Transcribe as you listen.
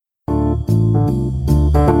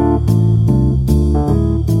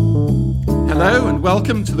Hello and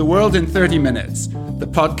welcome to The World in 30 Minutes, the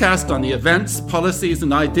podcast on the events, policies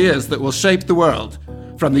and ideas that will shape the world,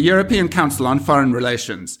 from the European Council on Foreign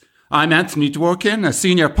Relations. I'm Anthony Dworkin, a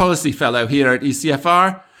Senior Policy Fellow here at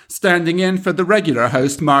ECFR, standing in for the regular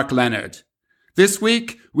host Mark Leonard. This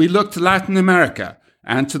week, we look to Latin America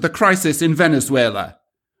and to the crisis in Venezuela.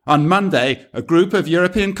 On Monday, a group of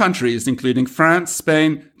European countries, including France,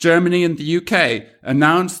 Spain, Germany and the UK,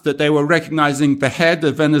 announced that they were recognizing the head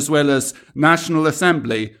of Venezuela's National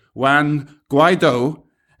Assembly, Juan Guaido,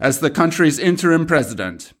 as the country's interim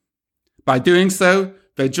president. By doing so,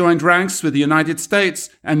 they joined ranks with the United States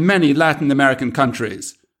and many Latin American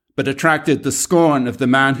countries, but attracted the scorn of the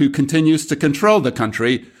man who continues to control the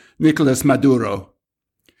country, Nicolas Maduro.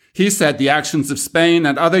 He said the actions of Spain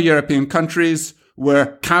and other European countries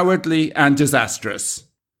were cowardly and disastrous.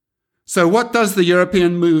 So what does the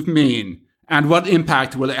European move mean, and what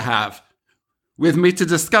impact will it have? With me to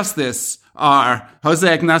discuss this are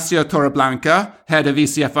Jose Ignacio Torreblanca, head of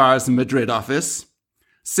ECFR's Madrid office,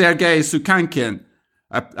 Sergei Sukankin,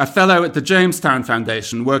 a fellow at the Jamestown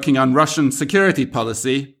Foundation working on Russian security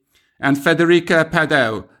policy, and Federica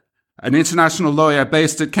Padeu, an international lawyer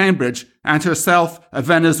based at Cambridge and herself a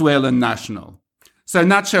Venezuelan national. So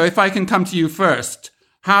Nacho, if I can come to you first,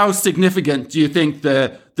 how significant do you think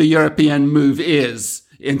the European move is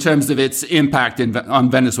in terms of its impact on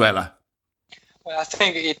Venezuela? Well, I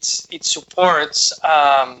think it supports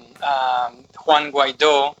Juan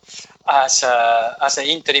Guaido as an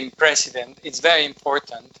interim president. It's very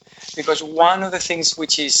important because one of the things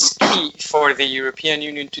which is key for the European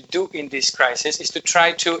Union to do in this crisis is to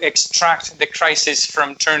try to extract the crisis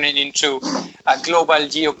from turning into a global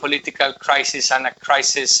geopolitical crisis and a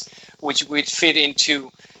crisis which would fit into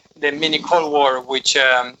the mini Cold War which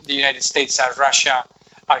the United States and Russia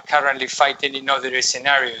are currently fighting in other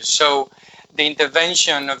scenarios. So the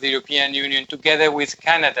intervention of the European Union together with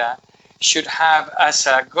Canada should have as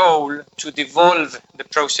a goal to devolve the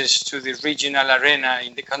process to the regional arena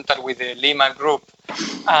in the contact with the Lima Group.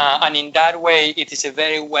 And in that way, it is a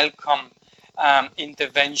very welcome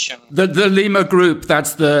intervention. The Lima Group,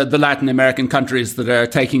 that's the Latin American countries that are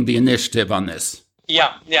taking the initiative on this.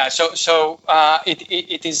 Yeah. So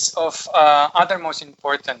it is of uttermost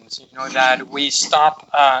importance, that we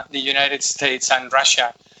stop the United States and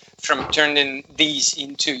Russia from turning these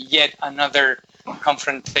into yet another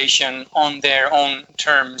confrontation on their own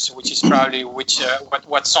terms, which is probably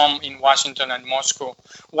what some in Washington and Moscow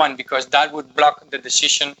want, because that would block the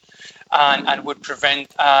decision and would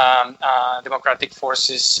prevent democratic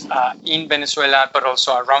forces in Venezuela, but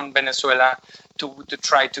also around Venezuela, to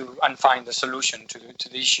try to find a solution to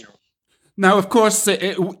the issue. Now, of course,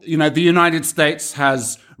 the United States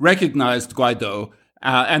has recognized Guaido,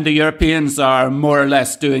 and the Europeans are more or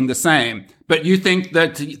less doing the same. But you think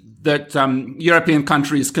that European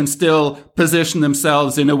countries can still position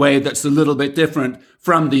themselves in a way that's a little bit different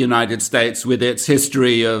from the United States with its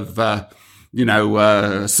history of,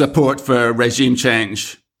 support for regime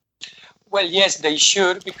change? Well, yes, they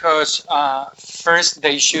should, because first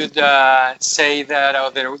they should say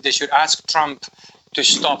that they should ask Trump to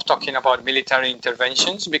stop talking about military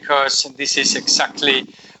interventions, because this is exactly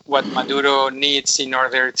what Maduro needs in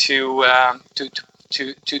order to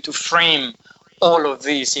frame all of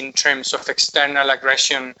this in terms of external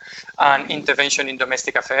aggression and intervention in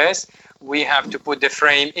domestic affairs. We have to put the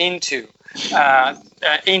frame into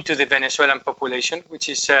the Venezuelan population, which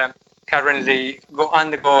is currently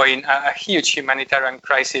undergoing a huge humanitarian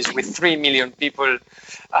crisis with 3 million people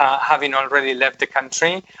having already left the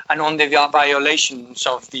country, and on the violations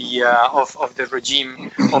of the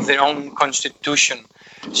regime, of their own constitution.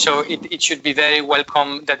 So it should be very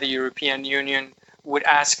welcome that the European Union would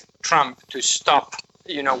ask Trump to stop,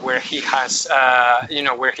 where he has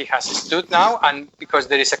stood now, and because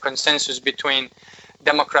there is a consensus between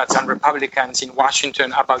Democrats and Republicans in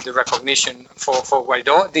Washington about the recognition for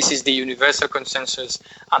Guaido. This is the universal consensus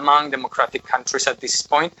among democratic countries at this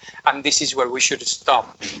point, and this is where we should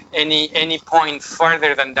stop. Any point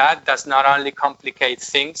further than that does not only complicate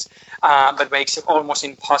things, but makes it almost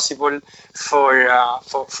impossible for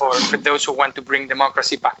those who want to bring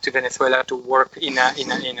democracy back to Venezuela to work in a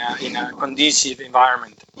conducive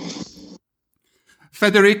environment.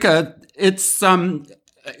 Federica, it's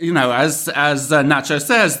as Nacho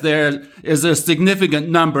says, there is a significant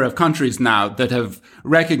number of countries now that have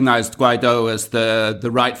recognized Guaido as the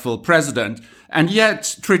rightful president. And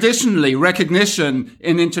yet, traditionally, recognition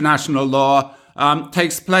in international law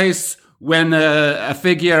takes place when a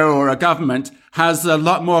figure or a government has a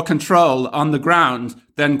lot more control on the ground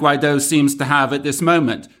than Guaido seems to have at this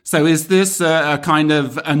moment. So is this a kind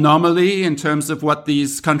of anomaly in terms of what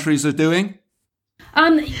these countries are doing?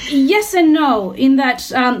 Yes and no, in that,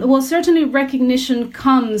 certainly recognition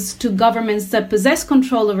comes to governments that possess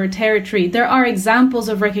control over territory. There are examples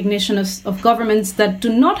of recognition of governments that do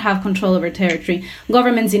not have control over territory,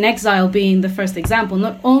 governments in exile being the first example.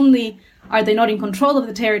 Not only are they not in control of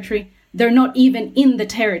the territory, they're not even in the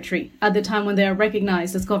territory at the time when they are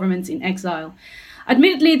recognized as governments in exile.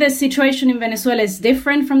 Admittedly, the situation in Venezuela is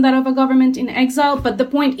different from that of a government in exile, but the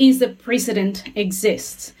point is that precedent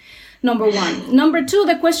exists. Number one. Number two,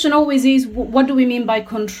 the question always is, what do we mean by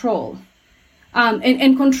control?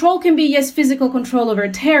 And control can be, yes, physical control over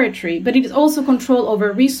territory, but it is also control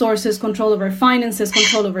over resources, control over finances,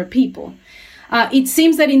 control over people. It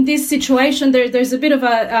seems that in this situation, there's a bit of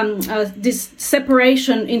this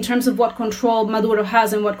separation in terms of what control Maduro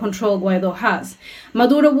has and what control Guaido has.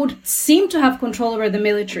 Maduro would seem to have control over the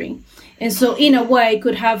military, and so in a way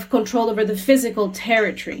could have control over the physical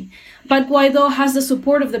territory. But Guaido has the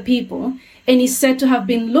support of the people and is said to have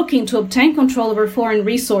been looking to obtain control over foreign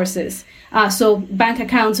resources, so bank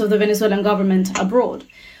accounts of the Venezuelan government abroad.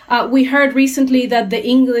 We heard recently that the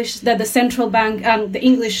English central bank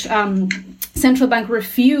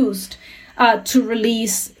refused to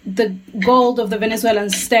release the gold of the Venezuelan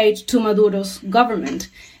state to Maduro's government.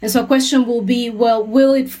 And so a question will be, well,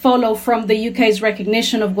 will it follow from the UK's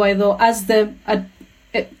recognition of Guaido as the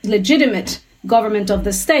legitimate government of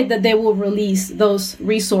the state that they will release those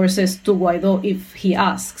resources to Guaido if he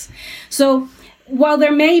asks? So while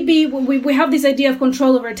there may be, we have this idea of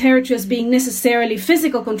control over territory as being necessarily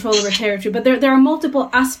physical control over territory, but there are multiple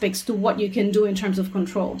aspects to what you can do in terms of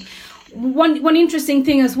control. One interesting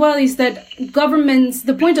thing as well is that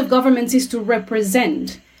the point of governments is to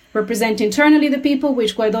represent internally the people,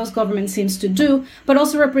 which Guaido's government seems to do, but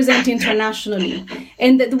also represent internationally.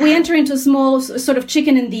 And that we enter into a small sort of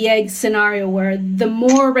chicken and the egg scenario where the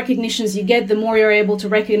more recognitions you get, the more you're able to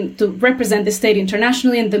represent the state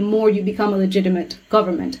internationally, and the more you become a legitimate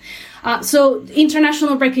government. So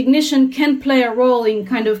international recognition can play a role in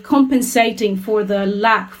kind of compensating for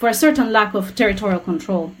a certain lack of territorial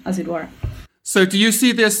control, as it were. So do you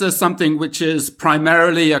see this as something which is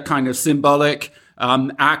primarily a kind of symbolic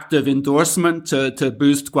act of endorsement to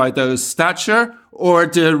boost Guaido's stature, or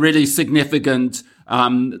do really significant,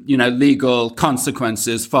 legal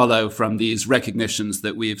consequences follow from these recognitions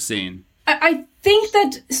that we've seen? I think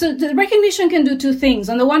that the recognition can do two things.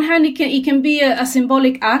 On the one hand, it can be a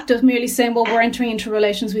symbolic act of merely saying, well, we're entering into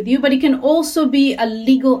relations with you, but it can also be a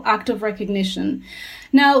legal act of recognition.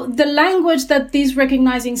 Now, the language that these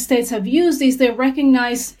recognizing states have used is they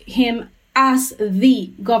recognize him as the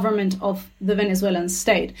government of the Venezuelan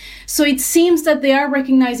state. So it seems that they are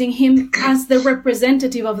recognizing him as the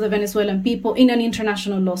representative of the Venezuelan people in an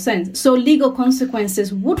international law sense. So legal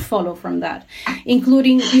consequences would follow from that,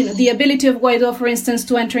 including the ability of Guaido, for instance,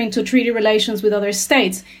 to enter into treaty relations with other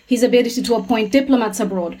states, his ability to appoint diplomats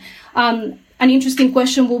abroad. An interesting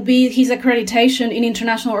question will be his accreditation in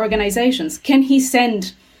international organizations. Can he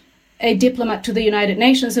send a diplomat to the United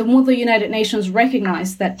Nations, and will the United Nations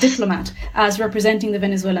recognize that diplomat as representing the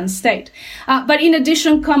Venezuelan state? But in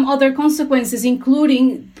addition come other consequences,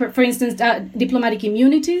 including, for instance, diplomatic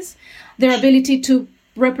immunities, their ability to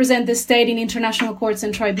represent the state in international courts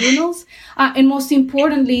and tribunals, and most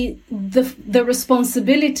importantly, the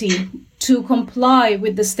responsibility to comply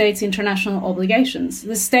with the state's international obligations.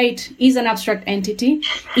 The state is an abstract entity.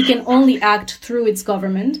 It can only act through its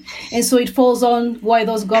government. And so it falls on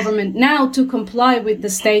Guaido's government now to comply with the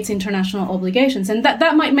state's international obligations. And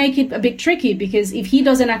that might make it a bit tricky, because if he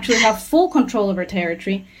doesn't actually have full control over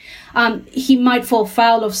territory, he might fall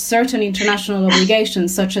foul of certain international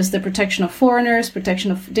obligations, such as the protection of foreigners,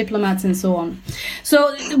 protection of diplomats, and so on.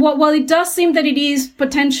 So while it does seem that it is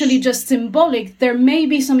potentially just symbolic, there may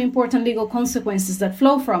be some important legal consequences that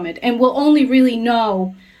flow from it, and we'll only really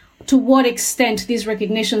know to what extent these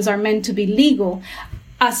recognitions are meant to be legal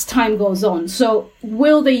as time goes on. So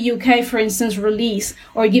will the UK, for instance, release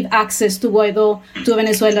or give access to Guaido to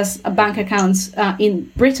Venezuela's bank accounts in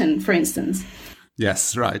Britain, for instance?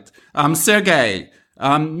 Yes, right. Sergei,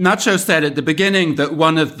 Nacho said at the beginning that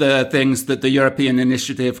one of the things that the European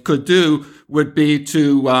initiative could do would be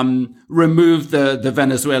to remove the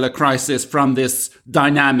Venezuela crisis from this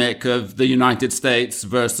dynamic of the United States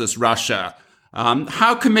versus Russia.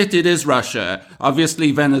 How committed is Russia?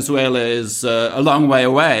 Obviously, Venezuela is a long way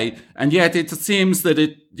away, and yet it seems that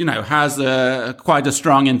it, has quite a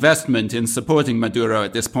strong investment in supporting Maduro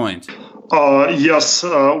at this point. Yes.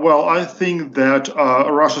 Well, I think that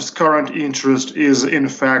Russia's current interest is, in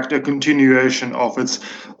fact, a continuation of its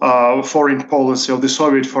foreign policy, of the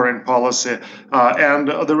Soviet foreign policy. And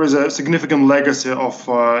there is a significant legacy of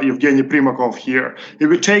Evgeny Primakov here. If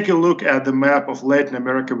we take a look at the map of Latin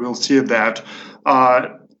America, we'll see that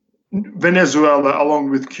Venezuela, along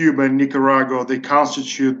with Cuba and Nicaragua, they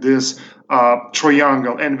constitute this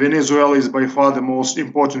triangle, and Venezuela is by far the most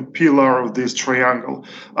important pillar of this triangle.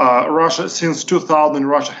 Russia, since 2000,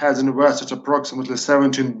 Russia has invested approximately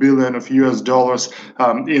 17 billion of US dollars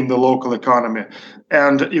in the local economy.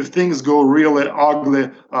 And if things go really ugly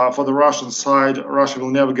for the Russian side, Russia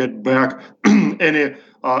will never get back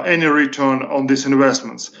any return on these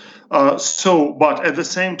investments. But at the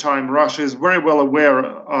same time, Russia is very well aware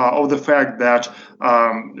of the fact that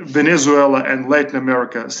Venezuela and Latin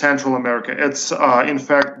America, Central America, it's in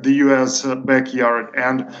fact the U.S. backyard.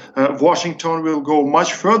 And Washington will go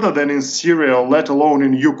much further than in Syria, let alone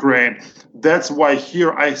in Ukraine. That's why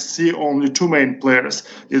here I see only two main players.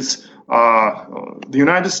 It's the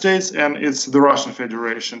United States and it's the Russian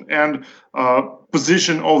Federation. And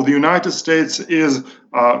position of the United States is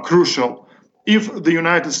crucial. If the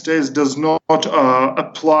United States does not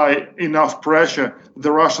apply enough pressure,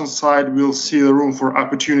 the Russian side will see the room for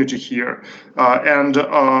opportunity here.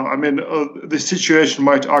 The situation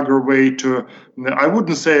might aggravate to, I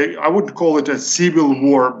wouldn't call it a civil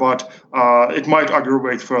war, but it might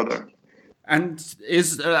aggravate further. And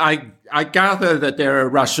I gather that there are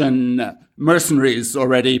Russian mercenaries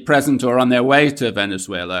already present or on their way to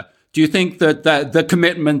Venezuela. Do you think that the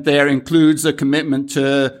commitment there includes a commitment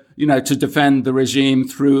to defend the regime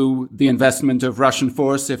through the investment of Russian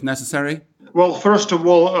force if necessary? Well, first of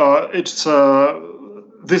all,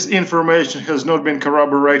 this information has not been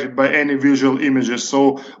corroborated by any visual images.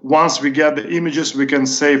 So once we get the images, we can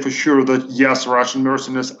say for sure that yes, Russian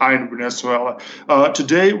mercenaries are in Venezuela.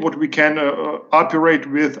 Today, what we can operate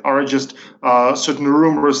with are just certain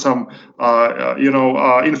rumors, some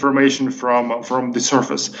information from the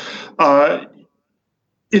surface.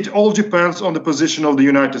 It all depends on the position of the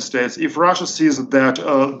United States. If Russia sees that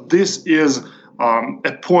this is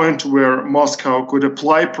a point where Moscow could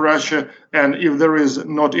apply pressure, and if there is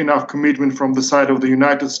not enough commitment from the side of the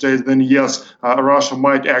United States, then yes, Russia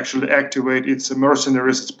might actually activate its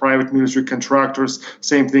mercenaries, its private military contractors,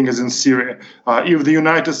 same thing as in Syria. If the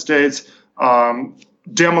United States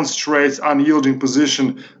demonstrates unyielding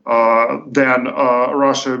position, then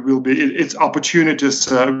Russia will be, its opportunities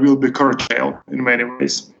will be curtailed in many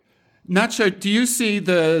ways. Nacho, do you see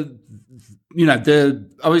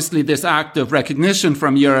obviously this act of recognition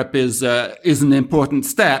from Europe is an important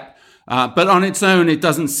step, but on its own, it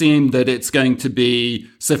doesn't seem that it's going to be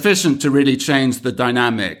sufficient to really change the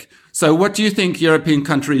dynamic. So what do you think European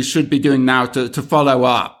countries should be doing now to follow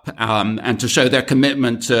up and to show their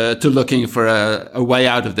commitment to looking for a way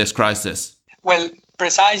out of this crisis? Well,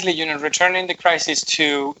 precisely, returning the crisis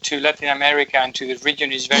to Latin America and to the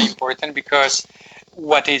region is very important, because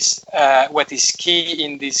what is key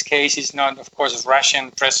in this case is not, of course, Russian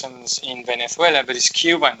presence in Venezuela, but it's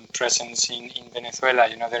Cuban presence in Venezuela.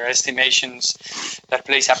 There are estimations that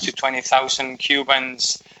place up to 20,000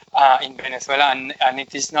 Cubans in Venezuela, and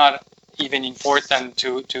it is not even important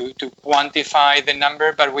to quantify the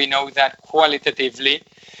number, but we know that qualitatively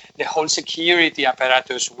the whole security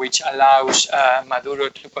apparatus which allows Maduro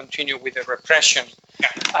to continue with the repression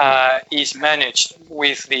is managed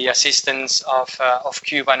with the assistance of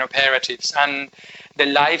Cuban operatives. And the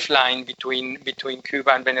lifeline between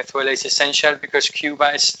Cuba and Venezuela is essential, because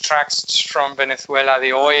Cuba extracts from Venezuela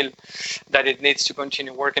the oil that it needs to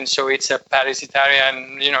continue working. So it's a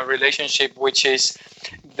parasitarian, relationship which is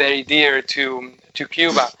very dear to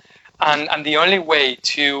Cuba. And the only way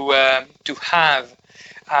to have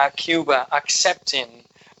Cuba accepting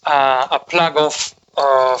a plug off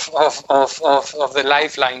of the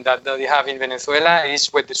lifeline that they have in Venezuela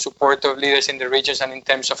is with the support of leaders in the regions, and in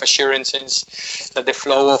terms of assurances that the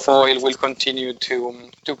flow of oil will continue to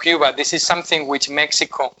Cuba. This is something which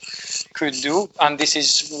Mexico could do, and this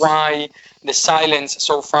is why the silence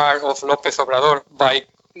so far of López Obrador, by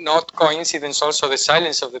not coincidence also the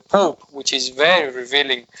silence of the Pope, which is very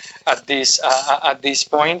revealing at this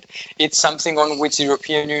point, it's something on which the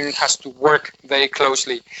European Union has to work very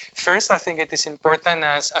closely. First, I think it is important,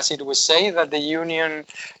 as it was said, that the Union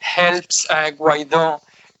helps Guaidó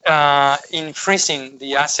in freezing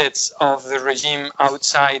the assets of the regime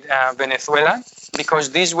outside Venezuela,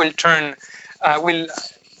 because this will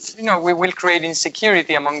we will create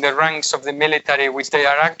insecurity among the ranks of the military, which they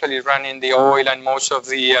are actually running the oil and most of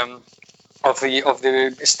the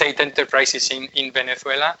the state enterprises in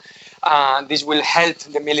Venezuela. This will help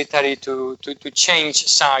the military to change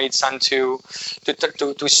sides and to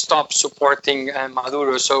stop supporting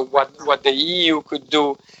Maduro. So what the EU could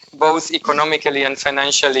do, both economically and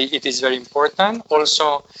financially, it is very important.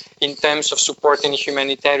 Also, in terms of supporting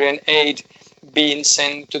humanitarian aid being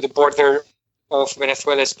sent to the border of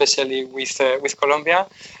Venezuela, especially with Colombia,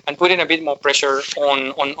 and putting a bit more pressure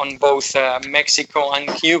on both Mexico and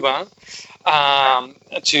Cuba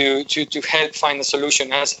to help find a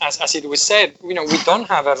solution. As it was said, we don't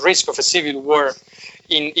have a risk of a civil war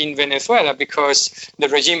in Venezuela because the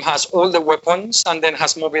regime has all the weapons and then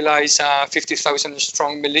has mobilized 50,000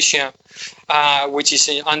 strong militia, which is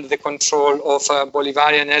under the control of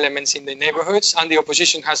Bolivarian elements in the neighborhoods, and the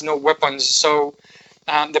opposition has no weapons. So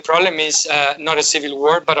the problem is not a civil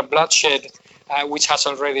war, but a bloodshed, which has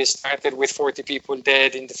already started with 40 people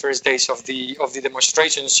dead in the first days of the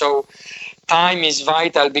demonstration. So time is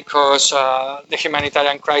vital because the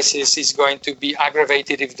humanitarian crisis is going to be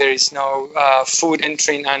aggravated if there is no food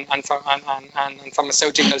entering and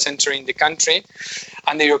pharmaceuticals entering the country.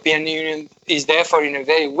 And the European Union is therefore in a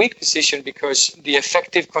very weak position because the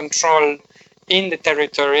effective control in the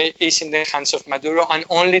territory is in the hands of Maduro, and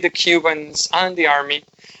only the Cubans and the army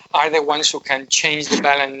are the ones who can change the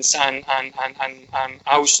balance and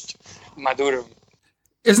oust Maduro.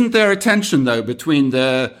 Isn't there a tension, though, between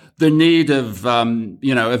the need of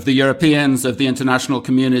of the Europeans, of the international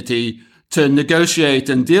community, to negotiate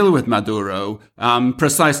and deal with Maduro,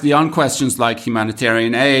 precisely on questions like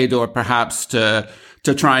humanitarian aid, or perhaps to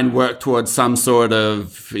try and work towards some sort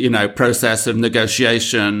of process of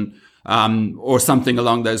negotiation, or something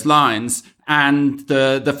along those lines, and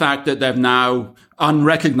the fact that they've now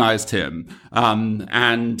unrecognized him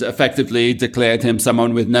and effectively declared him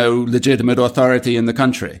someone with no legitimate authority in the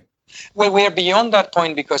country? Well, we are beyond that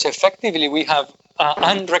point because effectively we have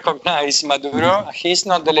unrecognized Maduro. He's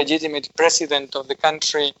not the legitimate president of the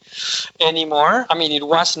country anymore. I mean, it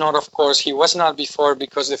was not, of course, he was not before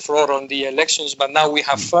because the fraud on the elections, but now we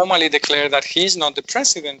have formally declared that he's not the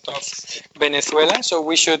president of Venezuela. So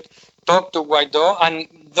we should talk to Guaido, and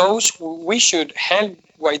those we should help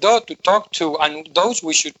Guaido to talk to, and those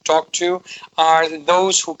we should talk to are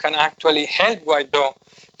those who can actually help Guaido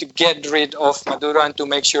to get rid of Maduro and to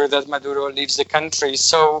make sure that Maduro leaves the country.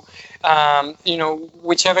 So,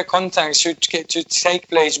 whichever contact should take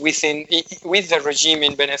place with the regime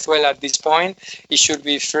in Venezuela at this point, it should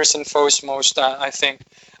be first and foremost, I think,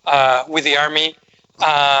 with the army,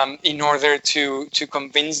 in order to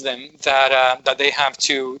convince them that they have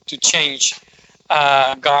to change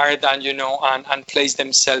guard and place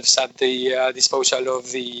themselves at the disposal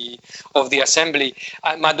of the assembly.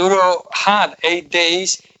 Maduro had 8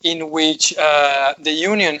 days in which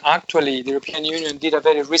the European Union did a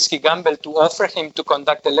very risky gamble to offer him to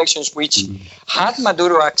conduct elections, which had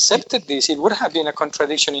Maduro accepted this, it would have been a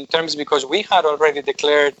contradiction in terms, because we had already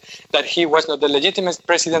declared that he was not the legitimate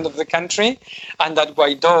president of the country and that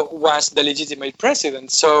Guaido was the legitimate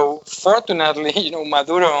president. So fortunately,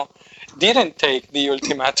 Maduro didn't take the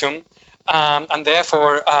ultimatum and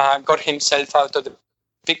therefore got himself out of the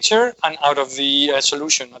picture and out of the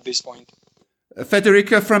solution at this point.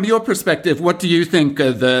 Federica, from your perspective, what do you think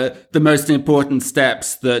are the most important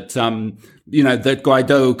steps that that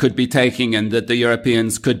Guaido could be taking and that the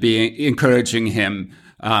Europeans could be encouraging him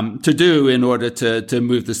to do in order to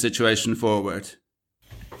move the situation forward?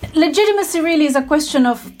 Legitimacy really is a question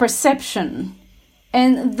of perception.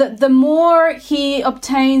 And the more he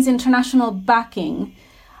obtains international backing,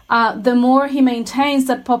 the more he maintains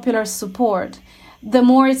that popular support, the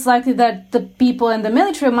more it's likely that the people and the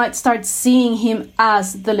military might start seeing him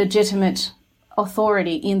as the legitimate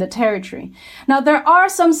authority in the territory. Now, there are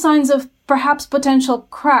some signs of perhaps potential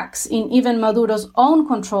cracks in even Maduro's own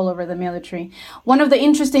control over the military. One of the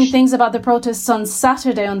interesting things about the protests on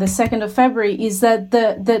Saturday, on the 2nd of February, is that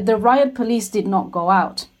the riot police did not go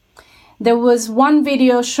out. There was one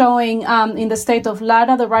video showing in the state of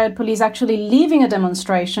Lara, the riot police actually leaving a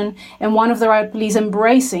demonstration and one of the riot police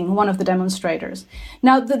embracing one of the demonstrators.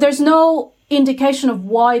 Now, there's no indication of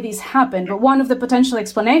why this happened, but one of the potential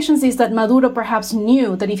explanations is that Maduro perhaps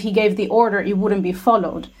knew that if he gave the order, it wouldn't be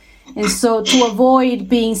followed. And so to avoid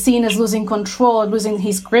being seen as losing control, losing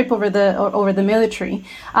his grip over the military,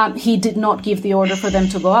 he did not give the order for them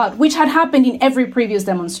to go out, which had happened in every previous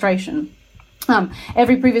demonstration.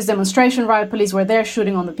 Every previous demonstration, riot police were there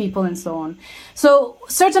shooting on the people and so on. So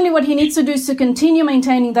certainly what he needs to do is to continue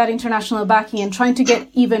maintaining that international backing and trying to get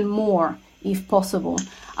even more, if possible.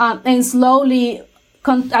 And slowly,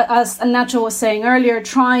 as Nacho was saying earlier,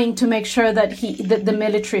 trying to make sure that the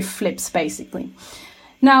military flips, basically.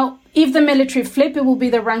 Now, if the military flip, it will be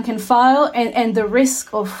the rank and file, and the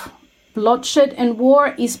risk of bloodshed and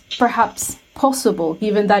war is perhaps possible,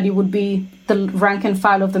 given that it would be the rank and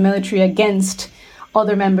file of the military against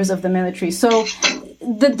other members of the military. So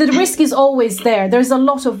the risk is always there. There's a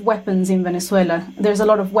lot of weapons in Venezuela. There's a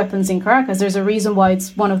lot of weapons in Caracas. There's a reason why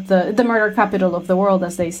it's one of the murder capital of the world,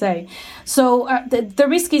 as they say. So the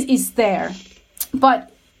risk is there.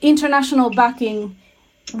 But international backing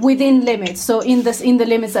within limits, so in the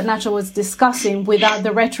limits that Nacho was discussing, without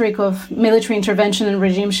the rhetoric of military intervention and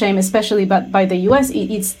regime shame, especially by the US,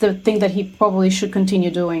 it's the thing that he probably should continue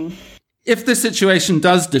doing. If the situation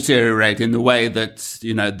does deteriorate in the way that,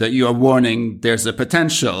 that you are warning there's a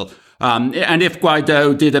potential, and if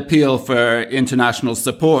Guaido did appeal for international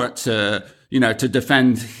support to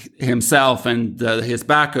defend himself and his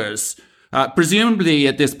backers, presumably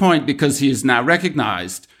at this point, because he is now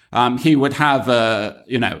recognized, he would have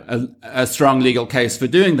a strong legal case for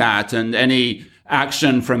doing that, and any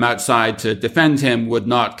action from outside to defend him would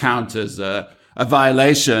not count as a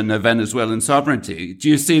violation of Venezuelan sovereignty. Do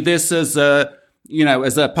you see this as a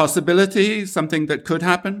possibility, something that could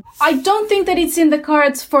happen? I don't think that it's in the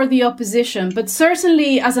cards for the opposition, but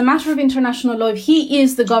certainly as a matter of international law, if he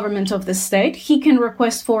is the government of the state, he can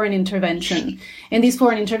request foreign intervention. And this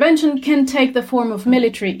foreign intervention can take the form of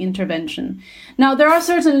military intervention. Now, there are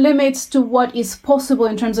certain limits to what is possible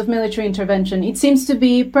in terms of military intervention. It seems to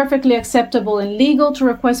be perfectly acceptable and legal to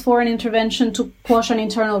request foreign intervention to quash an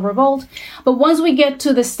internal revolt. But once we get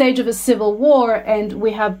to the stage of a civil war, and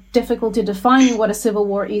we have difficulty defining what a civil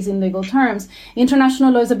war is in legal terms,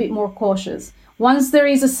 international law is a bit more cautious. Once there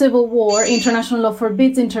is a civil war, international law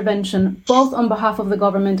forbids intervention, both on behalf of the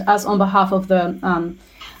government as on behalf of the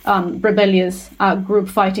rebellious group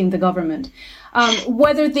fighting the government.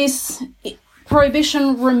 Whether this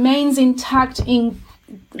prohibition remains intact in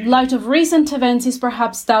light of recent events is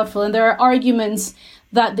perhaps doubtful, and there are arguments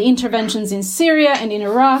that the interventions in Syria and in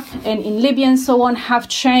Iraq and in Libya and so on have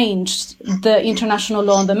changed the international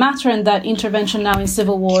law on the matter, and that intervention now in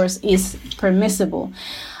civil wars is permissible.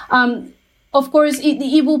 Of course,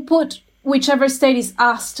 it will put whichever state is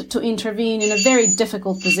asked to intervene in a very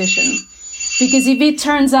difficult position. Because if it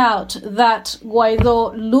turns out that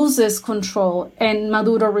Guaido loses control and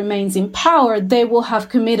Maduro remains in power, they will have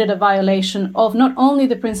committed a violation of not only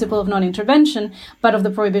the principle of non-intervention, but of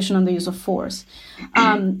the prohibition on the use of force.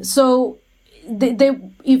 So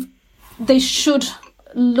they should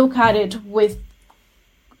look at it with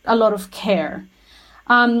a lot of care.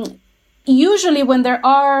 Usually when there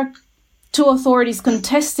are two authorities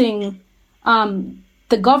contesting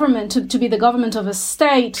the government to be the government of a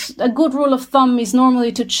state, a good rule of thumb is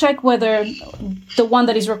normally to check whether the one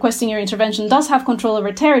that is requesting your intervention does have control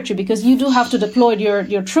over territory, because you do have to deploy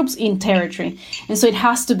your troops in territory. And so it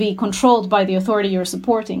has to be controlled by the authority you're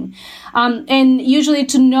supporting. And usually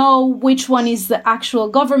to know which one is the actual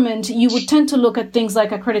government, you would tend to look at things like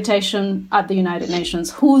accreditation at the United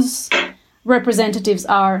Nations. Whose representatives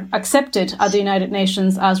are accepted at the United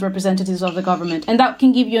Nations as representatives of the government. And that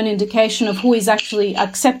can give you an indication of who is actually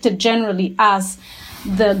accepted generally as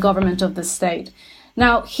the government of the state.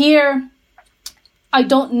 Now, here, I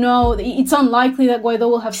don't know. It's unlikely that Guaido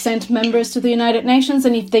will have sent members to the United Nations.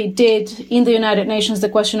 And if they did, in the United Nations, the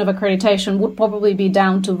question of accreditation would probably be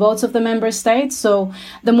down to votes of the member states. So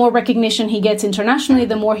the more recognition he gets internationally,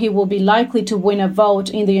 the more he will be likely to win a vote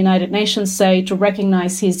in the United Nations, say, to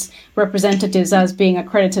recognize his representatives as being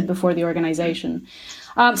accredited before the organization.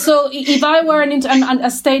 So if I were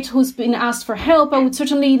a state who's been asked for help, I would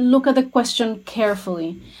certainly look at the question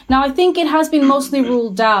carefully. Now, I think it has been mostly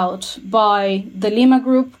ruled out by the Lima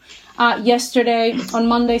group yesterday, and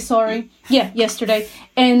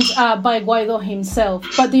by Guaido himself.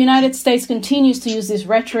 But the United States continues to use this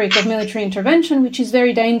rhetoric of military intervention, which is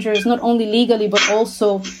very dangerous, not only legally, but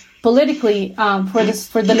also politically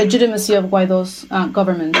for the legitimacy of Guaido's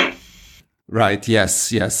government. Right.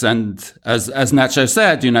 Yes. And as Nacho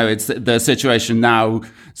said, it's the situation now.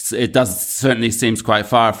 It certainly seems quite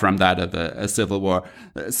far from that of a civil war.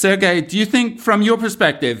 Sergei, do you think, from your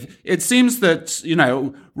perspective, it seems that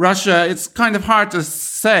Russia? It's kind of hard to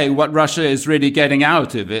say what Russia is really getting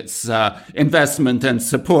out of its investment and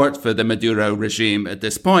support for the Maduro regime at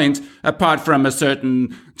this point, apart from a certain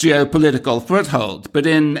geopolitical foothold. But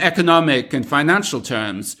in economic and financial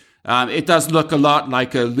terms, it does look a lot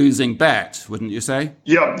like a losing bet, wouldn't you say?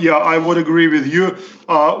 Yeah, I would agree with you.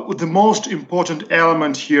 The most important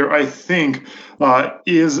element here, I think,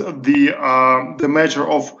 is the matter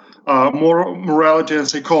of morality and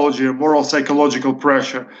psychology, moral psychological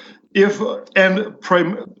pressure.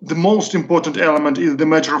 The most important element is the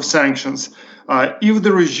matter of sanctions. if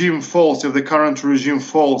the regime falls, if the current regime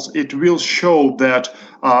falls, it will show that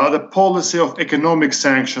the policy of economic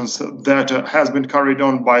sanctions that has been carried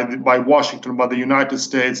on by Washington, by the United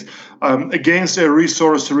States, against a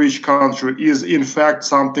resource-rich country is in fact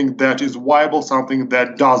something that is viable, something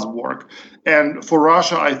that does work. And for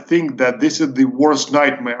Russia, I think that this is the worst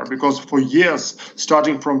nightmare, because for years,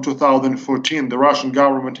 starting from 2014, the Russian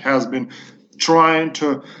government has been trying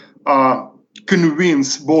to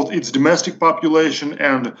convince both its domestic population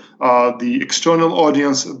and the external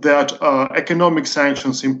audience that economic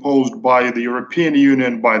sanctions imposed by the European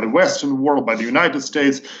Union, by the Western world, by the United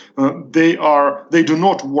States, they do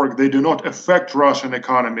not work, they do not affect Russian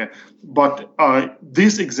economy. But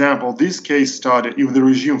this example, this case study, if the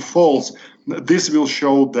regime falls, this will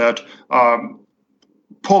show that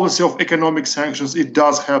policy of economic sanctions, it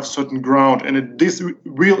does have certain ground, and this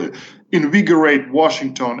will invigorate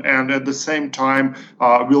Washington, and at the same time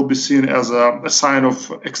will be seen as a sign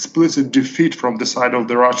of explicit defeat from the side of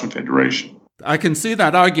the Russian Federation. I can see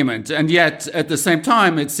that argument, and yet at the same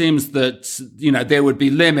time, it seems that there would be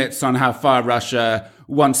limits on how far Russia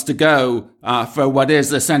wants to go for what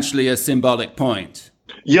is essentially a symbolic point.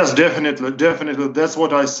 Yes, definitely. That's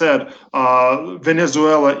what I said.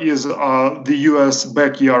 Venezuela is the U.S.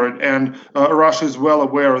 backyard, and Russia is well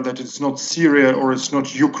aware that it's not Syria or it's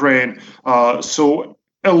not Ukraine. So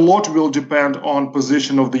a lot will depend on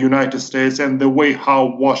position of the United States and the way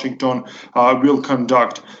how Washington will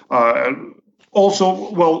conduct.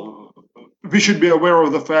 Also, well, we should be aware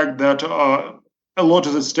of the fact that a lot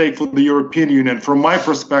is at stake for the European Union. From my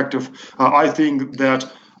perspective, I think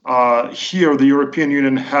that here the European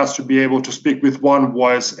Union has to be able to speak with one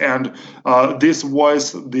voice, and this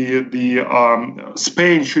voice, the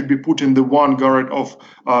Spain should be put in the vanguard of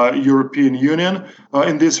European Union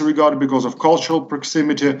in this regard because of cultural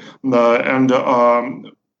proximity, and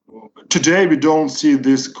today we don't see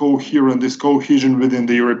this coherence, this cohesion within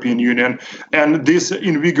the European Union, and this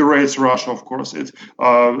invigorates Russia. Of course, it's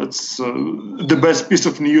the best piece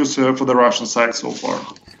of news for the Russian side so far.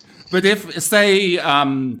 But if, say,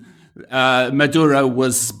 Maduro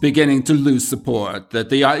was beginning to lose support, that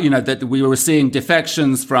that we were seeing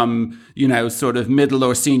defections from sort of middle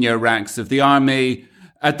or senior ranks of the army,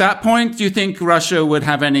 at that point, do you think Russia would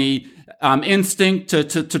have any instinct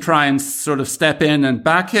to try and sort of step in and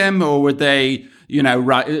back him, or would they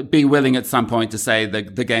be willing at some point to say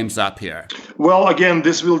the game's up here? Well, again,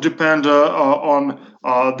 this will depend on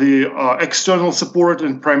the external support,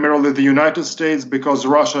 and primarily the United States, because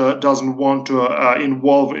Russia doesn't want to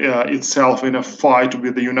involve itself in a fight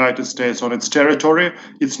with the United States on its territory.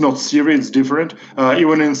 It's not Syria, it's different.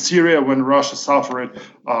 Even in Syria, when Russia suffered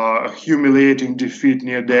a humiliating defeat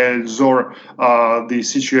near Deir ez-Zor, the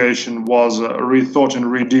situation was rethought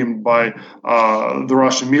and redeemed by the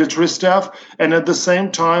Russian military staff. And at the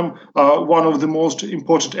same time, one of the most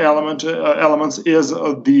important elements is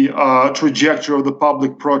the trajectory of the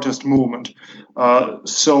public protest movement.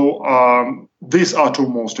 So these are two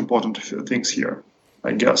most important things here,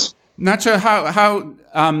 I guess. Nacho,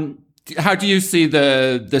 how do you see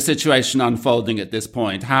the situation unfolding at this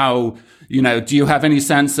point? How, do you have any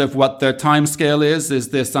sense of what the timescale is? Is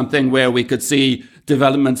this something where we could see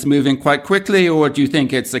developments moving quite quickly, or do you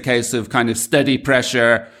think it's a case of kind of steady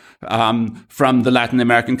pressure from the Latin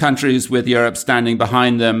American countries with Europe standing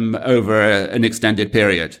behind them over an extended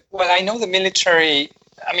period? Well, I know the military,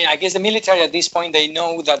 I guess the military at this point, they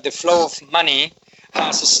know that the flow of money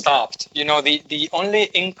has stopped. The only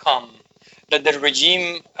income that the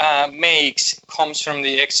regime makes comes from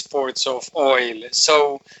the exports of oil.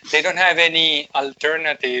 So they don't have any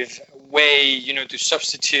alternative way, to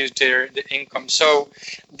substitute the income. So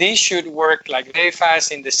this should work like very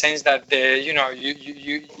fast in the sense that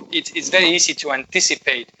it's very easy to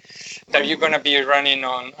anticipate that you're going to be running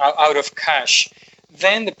out of cash.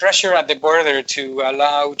 Then the pressure at the border to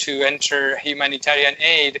allow to enter humanitarian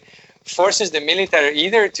aid forces the military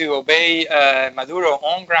either to obey Maduro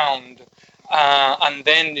on ground and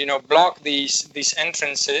then block these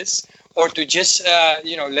entrances, or to just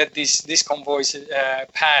let these convoys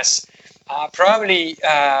pass. Probably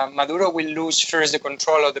Maduro will lose first the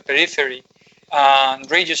control of the periphery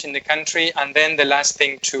regions in the country, and then the last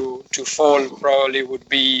thing to fall probably would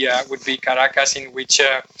be Caracas, in which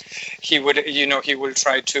he will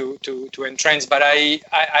try to entrench. But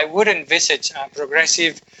I would envisage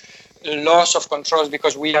progressive loss of controls,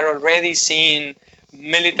 because we are already seeing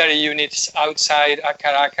military units outside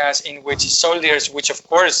Caracas in which soldiers, which of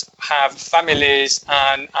course have families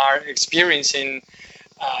and are experiencing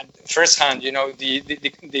firsthand,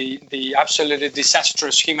 the absolutely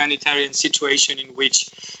disastrous humanitarian situation in which,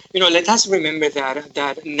 let us remember that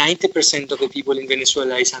 90% of the people in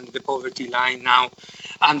Venezuela is under the poverty line now,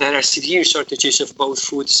 and there are severe shortages of both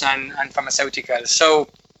foods and pharmaceuticals. So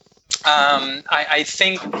I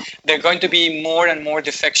think there are going to be more and more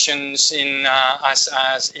defections in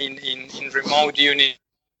remote units.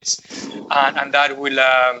 And that will,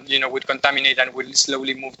 would contaminate and will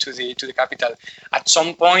slowly move to the capital. At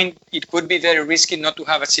some point, it could be very risky not to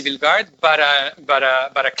have a civil guard, but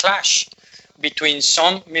a clash between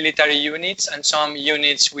some military units and some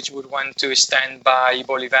units which would want to stand by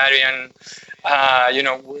Bolivarian,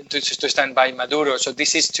 to stand by Maduro. So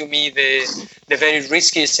this is, to me, the very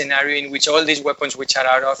risky scenario in which all these weapons, which are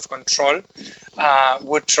out of control,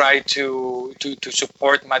 would try to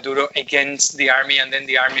support Maduro against the army, and then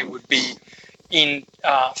the army would be in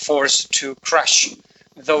force to crush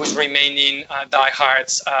those remaining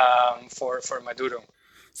diehards for Maduro.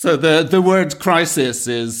 So the word crisis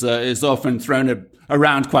is often thrown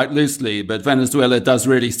around quite loosely, but Venezuela does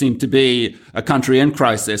really seem to be a country in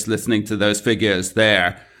crisis, listening to those figures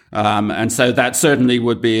there. And so that certainly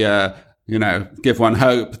would be, give one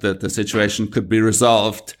hope that the situation could be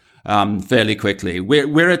resolved fairly quickly.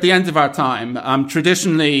 We're at the end of our time.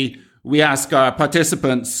 Traditionally, we ask our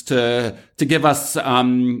participants to give us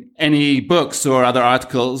any books or other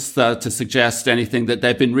articles to suggest anything that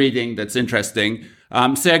they've been reading that's interesting.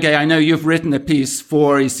 Sergei, I know you've written a piece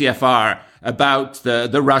for ECFR about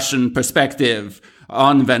the Russian perspective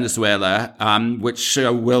on Venezuela, which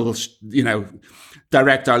will,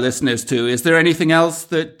 direct our listeners to. Is there anything else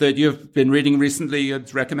that you've been reading recently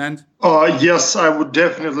you'd recommend? Yes, I would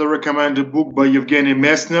definitely recommend a book by Yevgeny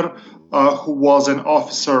Mesner, who was an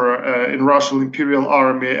officer in Russian Imperial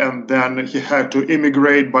Army, and then he had to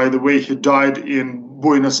immigrate. By the way, he died in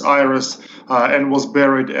Buenos Aires and was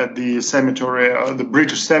buried at the cemetery, the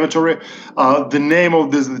British cemetery.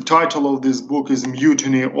 The title of this book is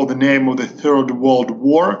Mutiny, or the Name of the Third World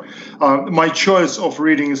War. My choice of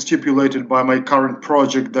reading is stipulated by my current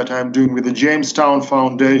project that I'm doing with the Jamestown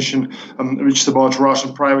Foundation, which is about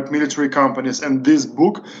Russian private military companies. And this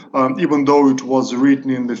book, even though it was written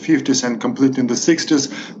in the 50s and completed in the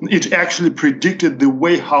 60s, it actually predicted the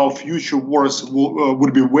way how future wars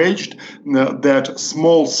would be waged, that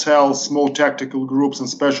small cells, small tactical groups and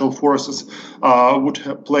special forces would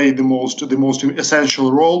play the most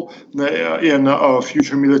essential role in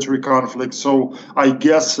future military conflicts. So I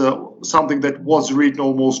guess something that was written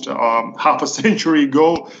almost half a century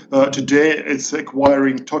ago, today it's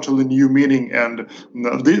acquiring totally new meaning, and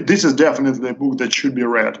this is definitely a book that should be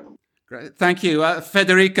read. Great. Thank you.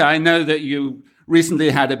 Federica, I know that you recently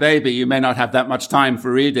had a baby. You may not have that much time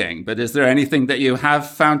for reading, but is there anything that you have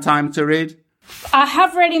found time to read? I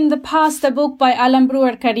have read in the past a book by Alan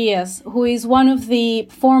Brewer Carías, who is one of the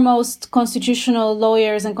foremost constitutional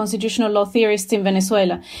lawyers and constitutional law theorists in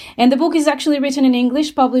Venezuela. And the book is actually written in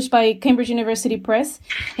English, published by Cambridge University Press,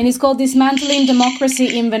 and it's called Dismantling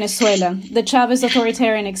Democracy in Venezuela, the Chavez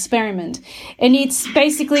Authoritarian Experiment. And it's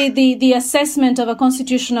basically the assessment of a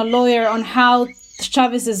constitutional lawyer on how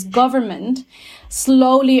Chavez's government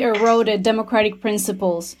slowly eroded democratic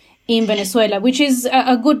principles in Venezuela, which is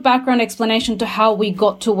a good background explanation to how we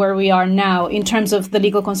got to where we are now in terms of the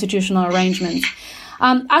legal constitutional arrangements.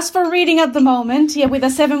 As for reading at the moment, with a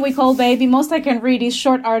 7-week-old baby, most I can read is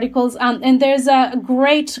short articles. And there's a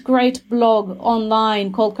great blog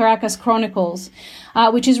online called Caracas Chronicles,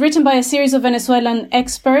 which is written by a series of Venezuelan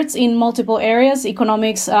experts in multiple areas,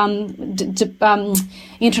 economics,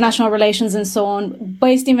 international relations, and so on,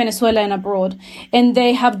 based in Venezuela and abroad. And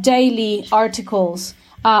they have daily articles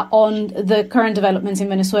on the current developments in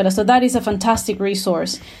Venezuela. So that is a fantastic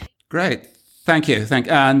resource. Great. Thank you.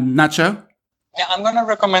 And Nacho? Yeah, I'm going to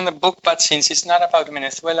recommend a book, but since it's not about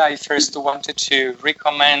Venezuela, I first wanted to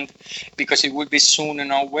recommend, because it will be soon on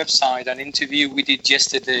our website, an interview we did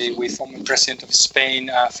yesterday with former President of Spain,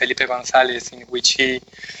 Felipe González, in which he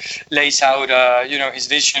lays out, his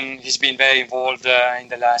vision. He's been very involved in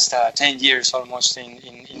the last 10 years almost in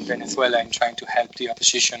Venezuela in trying to help the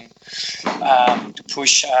opposition to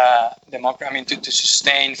push democracy, to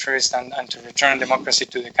sustain first and to return democracy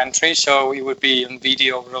to the country. So it would be on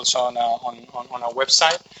video, but also on our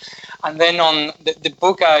website. And then on the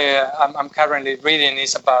book I'm currently reading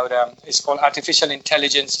is about, it's called Artificial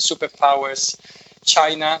Intelligence, Superpowers,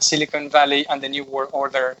 China, Silicon Valley, and the New World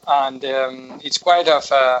Order. And it's quite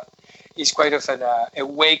of an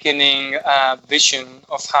awakening vision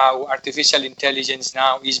of how artificial intelligence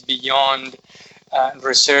now is beyond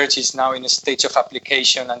research is now in a stage of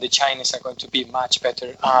application, and the Chinese are going to be much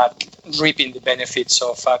better at reaping the benefits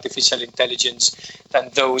of artificial intelligence than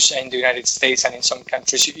those in the United States and in some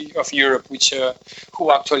countries of Europe,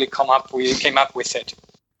 who actually came up with it.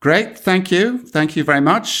 Great, thank you very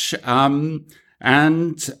much.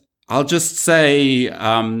 And I'll just say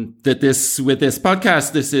that with this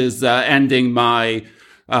podcast, this is ending my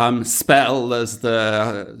spell as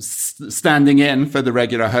the standing in for the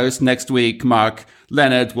regular host. Next week, Mark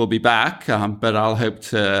Leonard will be back, but I'll hope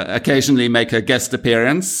to occasionally make a guest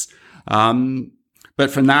appearance. But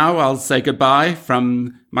for now, I'll say goodbye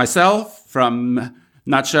from myself, from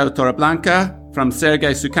Nacho Torreblanca, from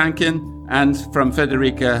Sergei Sukankin, and from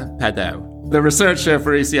Federica Padau. The researcher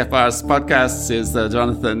for ECFR's podcasts is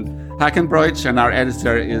Jonathan Hackenbroich, and our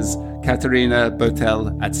editor is Katerina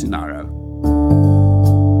Botel Atsinaro.